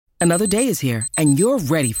Another day is here, and you're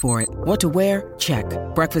ready for it. What to wear? Check.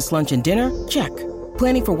 Breakfast, lunch, and dinner? Check.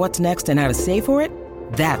 Planning for what's next and how to save for it?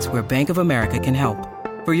 That's where Bank of America can help.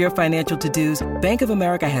 For your financial to-dos, Bank of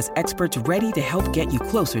America has experts ready to help get you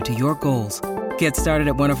closer to your goals. Get started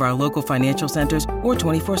at one of our local financial centers or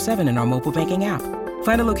 24/7 in our mobile banking app.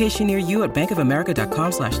 Find a location near you at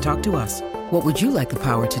bankofamerica.com/talktous. What would you like the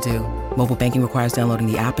power to do? Mobile banking requires downloading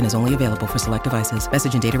the app and is only available for select devices.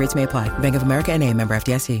 Message and data rates may apply. Bank of America N.A., member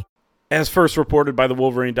FDIC. As first reported by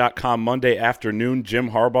thewolverine.com Monday afternoon, Jim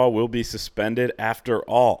Harbaugh will be suspended after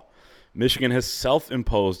all. Michigan has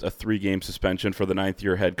self-imposed a 3-game suspension for the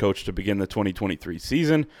ninth-year head coach to begin the 2023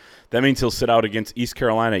 season. That means he'll sit out against East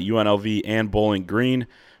Carolina, UNLV, and Bowling Green.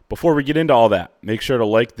 Before we get into all that, make sure to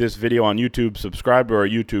like this video on YouTube, subscribe to our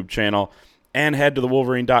YouTube channel, and head to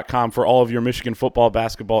thewolverine.com for all of your Michigan football,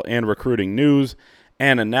 basketball, and recruiting news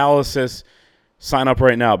and analysis. Sign up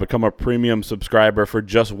right now. Become a premium subscriber for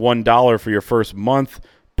just $1 for your first month.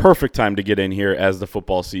 Perfect time to get in here as the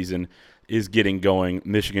football season is getting going.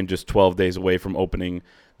 Michigan just 12 days away from opening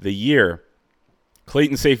the year.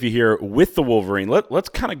 Clayton Sayfie here with the Wolverine. Let's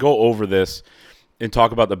kind of go over this and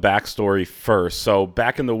talk about the backstory first. So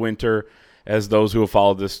back in the winter, as those who have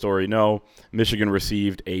followed this story know, Michigan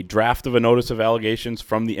received a draft of a notice of allegations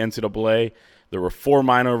from the NCAA. There were 4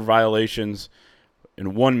 minor violations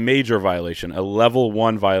and 1 major violation, a level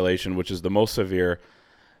 1 violation, which is the most severe.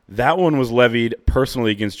 That one was levied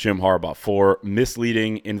personally against Jim Harbaugh for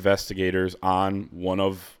misleading investigators on one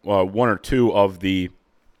or two of the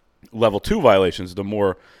level 2 violations, the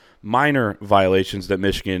more minor violations that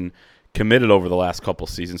Michigan committed over the last couple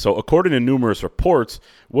seasons. So according to numerous reports,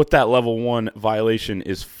 what that level 1 violation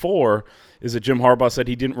is for is that Jim Harbaugh said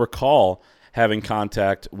he didn't recall having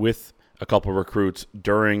contact with a couple recruits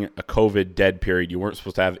during a COVID dead period. You weren't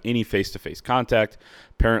supposed to have any face-to-face contact.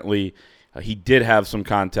 Apparently, he did have some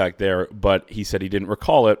contact there, but he said he didn't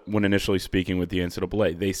recall it when initially speaking with the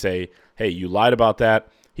NCAA. They say, hey, you lied about that.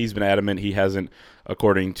 He's been adamant he hasn't,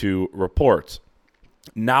 according to reports.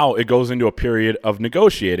 Now it goes into a period of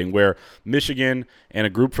negotiating where Michigan and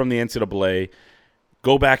a group from the NCAA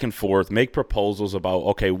go back and forth, make proposals about,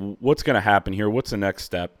 okay, what's going to happen here? What's the next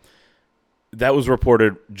step? That was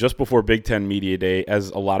reported just before Big Ten Media Day, as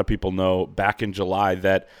a lot of people know, back in July,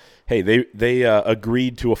 that, hey, they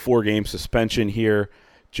agreed to a 4-game suspension here.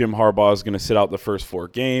 Jim Harbaugh is going to sit out the first 4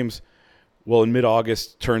 games. Well, in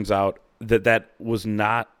mid-August, turns out that was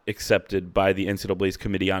not accepted by the NCAA's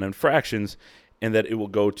Committee on Infractions, and that it will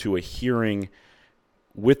go to a hearing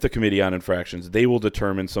with the Committee on Infractions. They will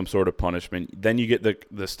determine some sort of punishment. Then you get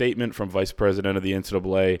the statement from Vice President of the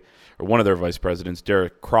NCAA, or one of their vice presidents,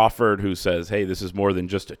 Derek Crawford, who says, hey, this is more than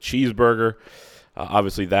just a cheeseburger.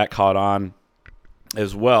 Obviously, that caught on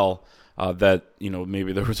as well, that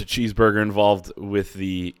maybe there was a cheeseburger involved with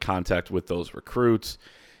the contact with those recruits.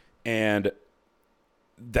 And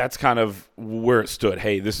that's kind of where it stood.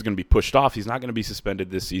 Hey, this is going to be pushed off. He's not going to be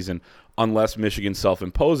suspended this season unless Michigan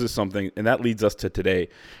self-imposes something. And that leads us to today,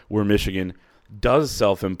 where Michigan does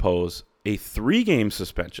self-impose a 3-game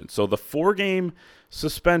suspension. So the 4-game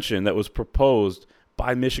suspension that was proposed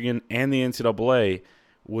by Michigan and the NCAA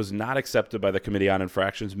was not accepted by the Committee on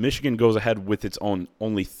Infractions. Michigan goes ahead with its own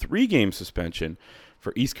only 3-game suspension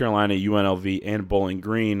for East Carolina, UNLV, and Bowling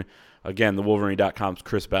Green. Again, the Wolverine.com's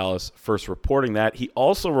Chris Ballas first reporting that. He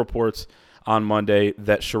also reports on Monday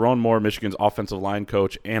that Sharon Moore, Michigan's offensive line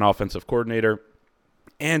coach and offensive coordinator,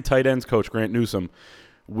 and tight ends coach Grant Newsome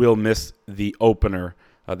will miss the opener.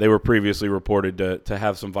 They were previously reported to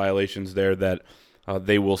have some violations there that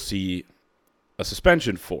they will see a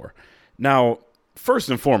suspension for. Now, first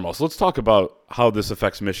and foremost, let's talk about how this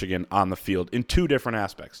affects Michigan on the field in 2 different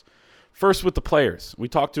aspects. First, with the players. We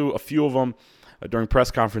talked to a few of them during press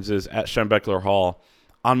conferences at Schembechler Hall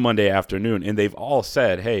on Monday afternoon, and they've all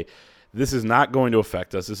said, hey, this is not going to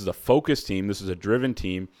affect us. This is a focused team. This is a driven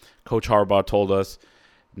team. Coach Harbaugh told us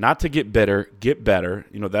not to get better, get better.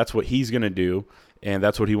 That's what he's going to do, and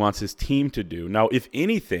that's what he wants his team to do. Now, if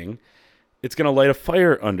anything, it's going to light a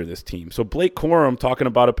fire under this team. So Blake Corum, talking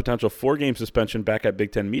about a potential 4-game suspension back at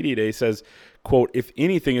Big Ten Media Day, says, quote, if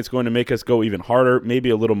anything, it's going to make us go even harder, maybe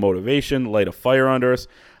a little motivation, light a fire under us.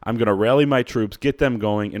 I'm going to rally my troops, get them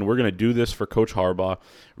going, and we're going to do this for Coach Harbaugh.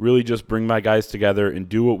 Really just bring my guys together and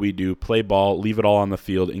do what we do, play ball, leave it all on the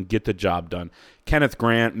field, and get the job done. Kenneth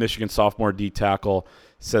Grant, Michigan sophomore D tackle,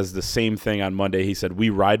 says the same thing on Monday. He said, we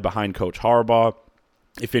ride behind Coach Harbaugh.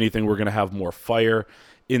 If anything, we're going to have more fire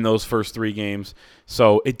in those first 3 games.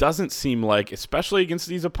 So it doesn't seem like, especially against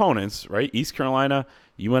these opponents, right, East Carolina,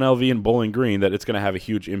 UNLV, and Bowling Green, that it's going to have a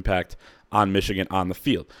huge impact on Michigan on the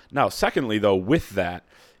field. Now, secondly, though, with that,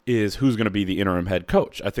 is who's going to be the interim head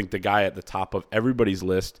coach. I think the guy at the top of everybody's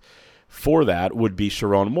list for that would be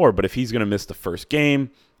Sharon Moore. But if he's going to miss the first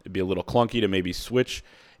game, it'd be a little clunky to maybe switch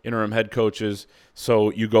interim head coaches.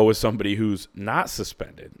 So you go with somebody who's not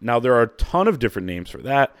suspended. Now, there are a ton of different names for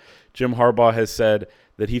that. Jim Harbaugh has said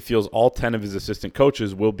that he feels all 10 of his assistant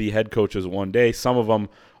coaches will be head coaches one day. Some of them,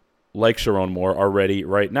 like Sharon Moore, are ready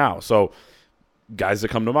right now. So guys that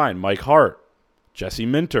come to mind, Mike Hart, Jesse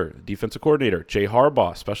Minter, defensive coordinator, Jay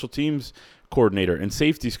Harbaugh, special teams coordinator and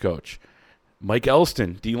safeties coach, Mike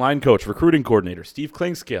Elston, D-line coach, recruiting coordinator, Steve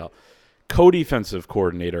Klingscale, co-defensive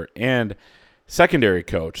coordinator, and secondary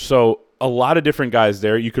coach. So a lot of different guys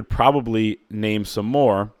there. You could probably name some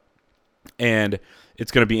more, and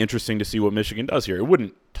it's going to be interesting to see what Michigan does here. It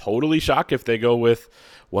wouldn't totally shock if they go with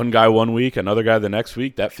one guy one week, another guy the next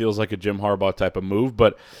week. That feels like a Jim Harbaugh type of move,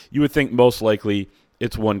 but you would think most likely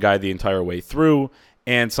it's one guy the entire way through.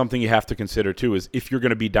 And something you have to consider, too, is if you're going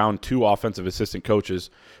to be down 2 offensive assistant coaches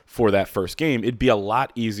for that first game, it'd be a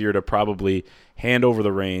lot easier to probably hand over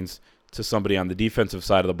the reins to somebody on the defensive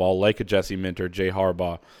side of the ball, like a Jesse Minter, Jay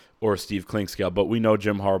Harbaugh, or Steve Klingscale. But we know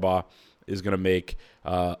Jim Harbaugh is going to make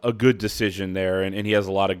a good decision there, and he has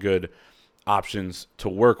a lot of good options to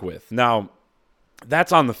work with. Now,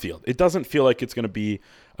 that's on the field. It doesn't feel like it's going to be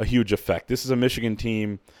a huge effect. This is a Michigan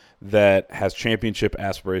team that has championship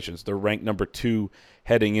aspirations. They're ranked number 2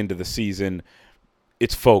 heading into the season.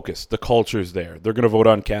 It's focused. The culture's there. They're going to vote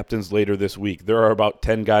on captains later this week. There are about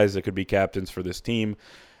 10 guys that could be captains for this team.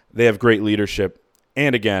 They have great leadership.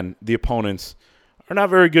 And again, the opponents are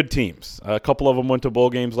not very good teams. A couple of them went to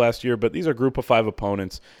bowl games last year, but these are group of 5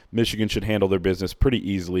 opponents. Michigan should handle their business pretty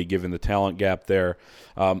easily given the talent gap there.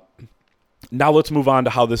 Now let's move on to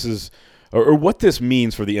how this is, or what this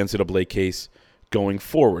means for the NCAA case going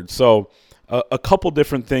forward. So a couple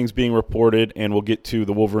different things being reported, and we'll get to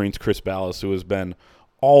the Wolverines' Chris Ballas, who has been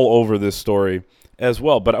all over this story as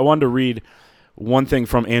well. But I wanted to read one thing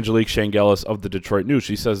from Angelique Shangelis of the Detroit News.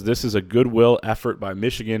 She says, this is a goodwill effort by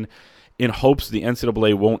Michigan in hopes the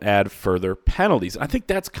NCAA won't add further penalties. I think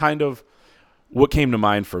that's kind of what came to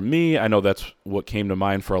mind for me. I know that's what came to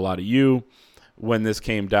mind for a lot of you when this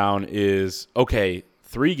came down is, okay,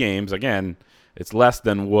 3 games, again, it's less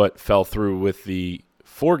than what fell through with the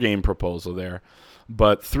 4-game proposal there.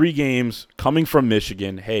 But 3 games coming from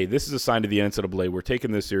Michigan, hey, this is a sign to the NCAA. We're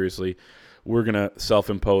taking this seriously. We're going to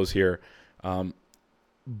self-impose here.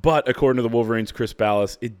 But according to the Wolverines' Chris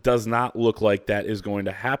Ballas, it does not look like that is going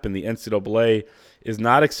to happen. The NCAA is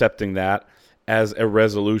not accepting that as a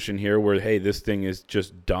resolution here where, hey, this thing is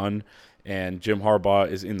just done and Jim Harbaugh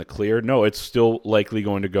is in the clear. No, it's still likely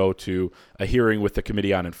going to go to a hearing with the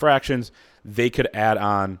Committee on Infractions. They could add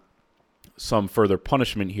on some further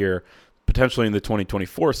punishment here, potentially in the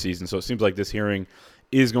 2024 season. So it seems like this hearing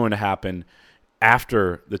is going to happen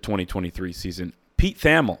after the 2023 season. Pete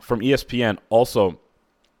Thamel from ESPN also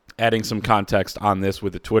adding some context on this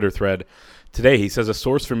with a Twitter thread today. He says a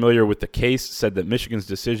source familiar with the case said that Michigan's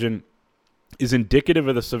decision is indicative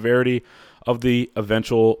of the severity of the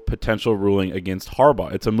eventual potential ruling against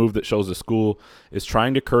Harbaugh. It's a move that shows the school is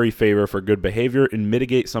trying to curry favor for good behavior and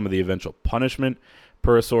mitigate some of the eventual punishment.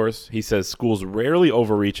 Per a source, he says schools rarely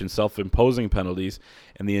overreach in self-imposing penalties,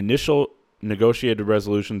 and the initial negotiated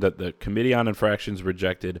resolution that the Committee on Infractions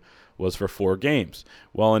rejected was for 4 games.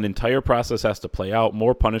 While an entire process has to play out,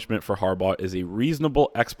 more punishment for Harbaugh is a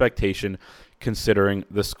reasonable expectation considering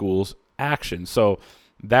the school's action. So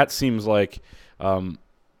that seems like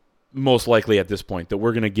most likely at this point that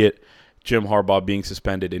we're going to get Jim Harbaugh being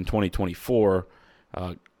suspended in 2024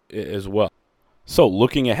 as well. So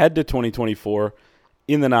looking ahead to 2024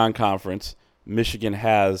 in the non-conference, Michigan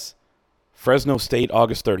has Fresno State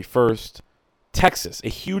August 31st, Texas, a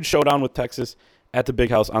huge showdown with Texas at the Big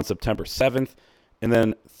House on September 7th, and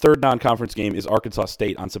then third non-conference game is Arkansas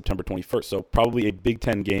State on September 21st. So probably a Big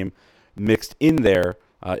Ten game mixed in there.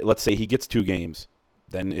 Let's say he gets 2 games.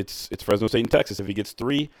 Then it's Fresno State and Texas. If he gets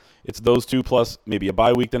 3, it's those 2 plus maybe a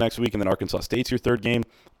bye week the next week, and then Arkansas State's your third game,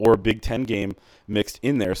 or a Big Ten game mixed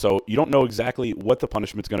in there. So you don't know exactly what the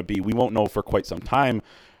punishment's going to be. We won't know for quite some time,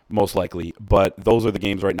 most likely, but those are the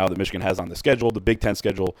games right now that Michigan has on the schedule. The Big Ten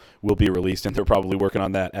schedule will be released, and they're probably working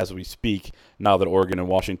on that as we speak now that Oregon and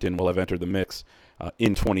Washington will have entered the mix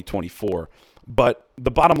in 2024. But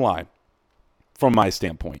the bottom line, from my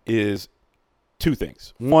standpoint, is 2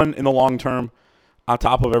 things. One, in the long term, on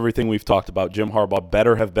top of everything we've talked about, Jim Harbaugh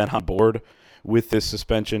better have been on board with this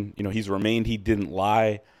suspension. You know, he's remained, he didn't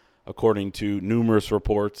lie, according to numerous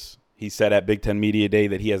reports. He said at Big Ten Media Day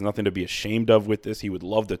that he has nothing to be ashamed of with this. He would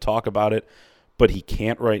love to talk about it, but he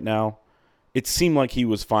can't right now. It seemed like he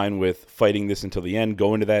was fine with fighting this until the end,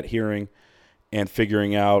 going to that hearing, and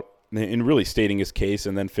figuring out and really stating his case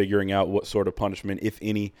and then figuring out what sort of punishment, if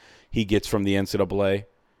any, he gets from the NCAA.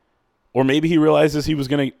 Or maybe he realizes he was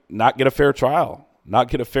going to not get a fair trial, not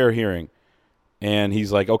get a fair hearing. And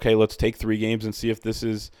he's like, okay, let's take 3 games and see if this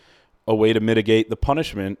is a way to mitigate the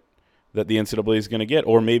punishment that the NCAA is going to get.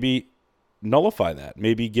 Or maybe nullify that,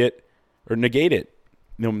 maybe get or negate it.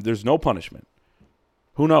 There's no punishment.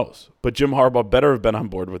 Who knows? But Jim Harbaugh better have been on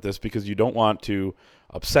board with this, because you don't want to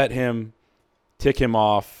upset him, tick him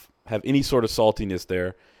off, have any sort of saltiness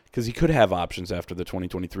there, because he could have options after the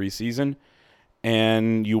 2023 season,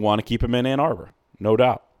 and you want to keep him in Ann Arbor, no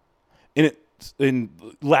doubt. In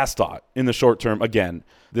last thought, in the short term, again,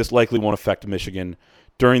 this likely won't affect Michigan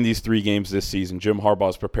during these 3 games this season. Jim Harbaugh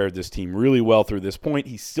has prepared this team really well through this point.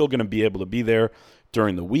 He's still going to be able to be there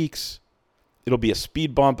during the weeks. It'll be a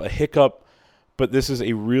speed bump, a hiccup, but this is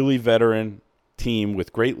a really veteran team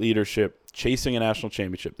with great leadership, chasing a national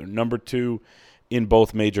championship. They're number 2 in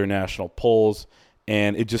both major national polls,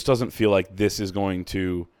 and it just doesn't feel like this is going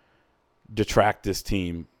to detract this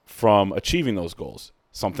team from achieving those goals.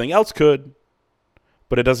 Something else could,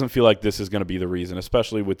 but it doesn't feel like this is going to be the reason,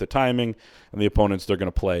 especially with the timing and the opponents they're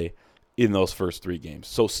going to play in those first 3 games.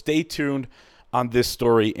 So stay tuned on this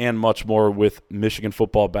story and much more with Michigan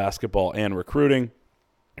football, basketball, and recruiting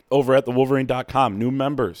over at thewolverine.com. New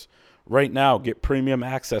members right now get premium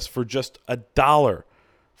access for just $1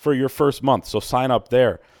 for your first month. So sign up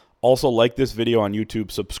there. Also, like this video on YouTube,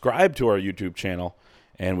 subscribe to our YouTube channel,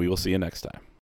 and we will see you next time.